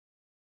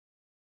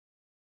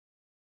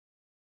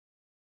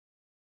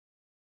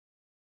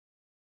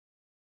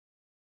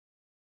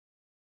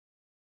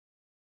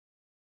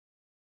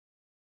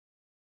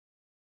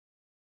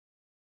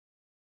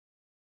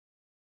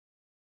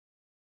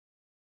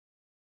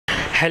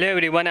Hello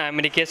everyone, I am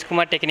Rikesh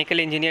Kumar, Technical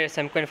Engineer at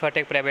Semco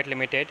Infotech Private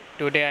Limited.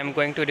 Today I am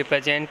going to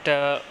represent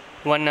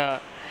one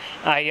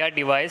IR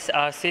device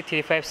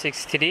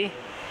RC3563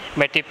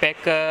 battery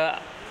pack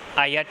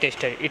IR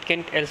tester. It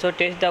can also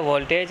test the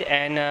voltage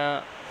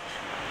and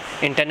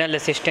internal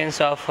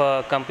resistance of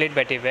complete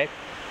battery pack.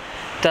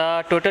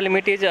 The total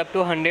limit is up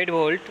to 100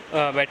 volt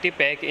battery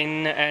pack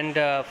and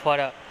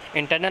for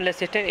internal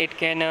resistance it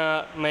can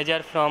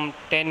measure from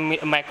 10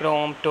 micro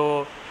ohm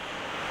to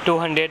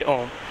 200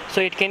 ohm. So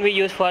it can be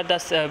used for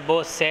the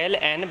both cell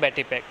and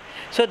battery pack.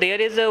 So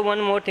there is one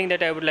more thing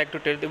that I would like to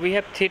tell. We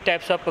have three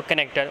types of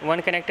connector.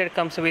 One connector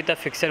comes with a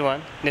fixer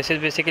one. This is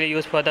basically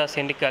used for the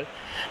cylindrical.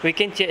 We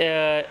can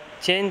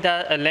change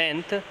the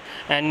length,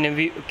 and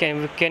we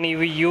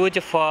use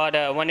for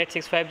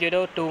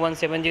 18650,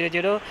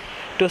 21700,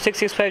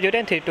 26650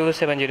 and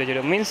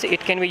 32700. Means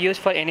it can be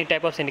used for any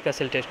type of cylindrical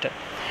cell tester.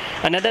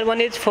 Another one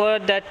is for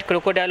that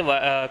crocodile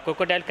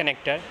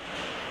connector.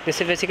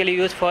 This is basically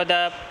used for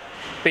the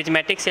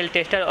prismatic cell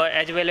tester or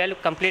as well as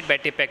complete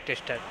battery pack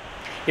tester.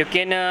 You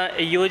can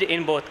use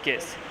in both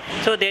case.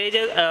 So there is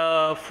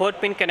a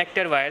 4-pin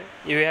connector wire.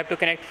 You have to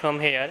connect from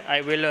here.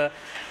 I will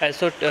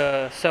also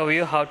show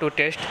you how to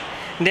test.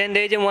 Then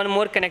there is one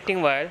more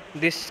connecting wire.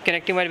 This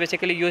connecting wire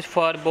basically used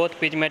for both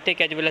prismatic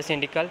as well as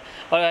cylindrical,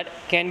 or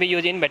can be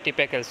used in battery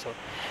pack also.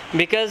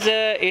 Because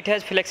it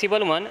has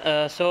flexible one,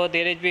 so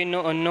there is be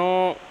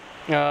no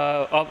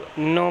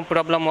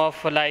problem of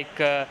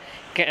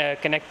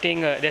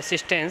connecting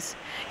resistance.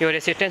 Your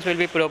resistance will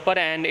be proper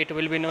and it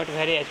will be not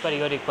vary as per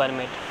your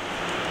requirement.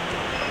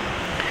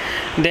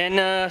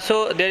 Then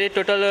so there is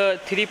total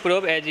 3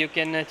 probe, as you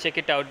can check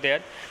it out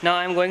there. Now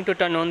I am going to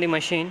turn on the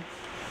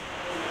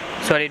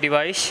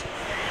device.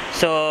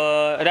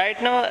 So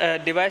right now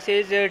device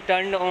is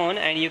turned on,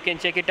 and you can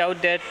check it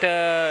out that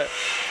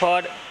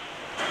for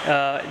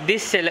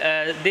this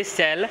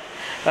cell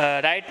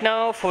right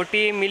now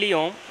 40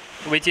 milliohm,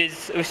 which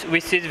is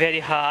very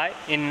high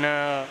in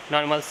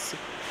normal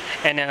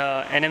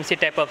NMC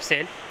type of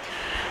cell.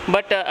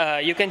 But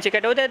you can check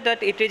it out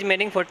that it is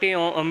making 40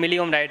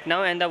 milliohm right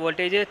now, and the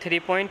voltage is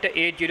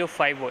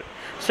 3.805 volt.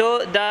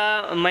 So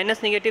the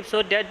minus negative,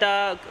 so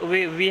that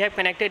we have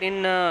connected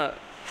in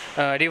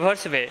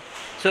reverse way.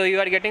 So you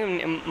are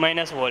getting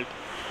minus volt.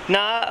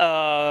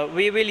 Now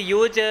we will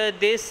use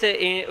this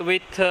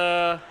with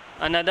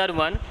another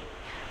one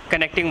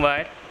connecting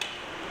wire.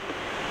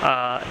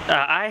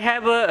 I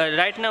have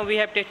right now we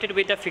have tested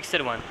with the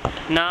fixer one.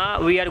 Now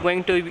we are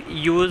going to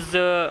use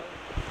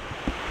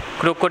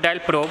crocodile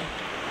probe.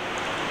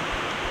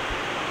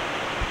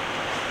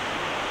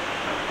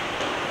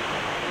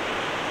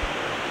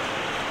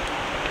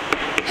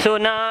 So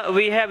now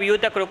we have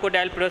used the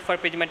crocodile probe for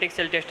prismatic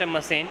cell tester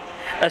machine.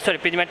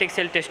 Prismatic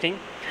cell testing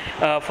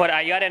for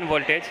IR and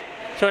voltage.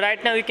 So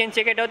right now you can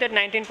check it out at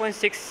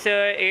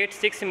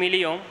 19.686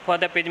 milliohm for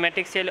the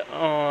prismatic cell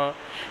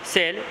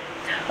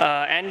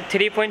and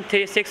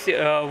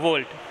 3.36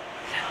 volt.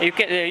 You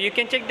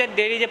can check that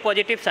there is a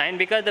positive sign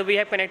because we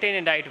have connected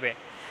in the right way.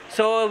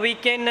 So we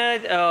can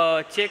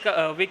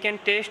we can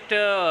test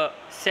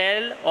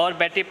cell or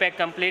battery pack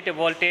complete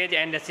voltage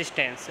and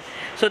resistance.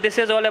 So this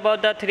is all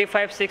about the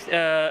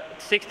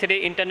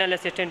 3563 internal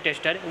resistance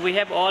tester. We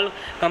have all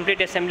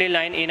complete assembly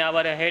line in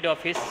our head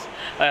office,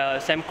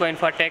 Semco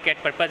Infotech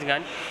at Purpose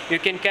Gun. You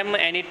can come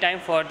anytime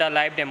for the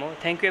live demo.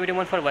 Thank you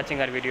everyone for watching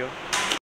our video.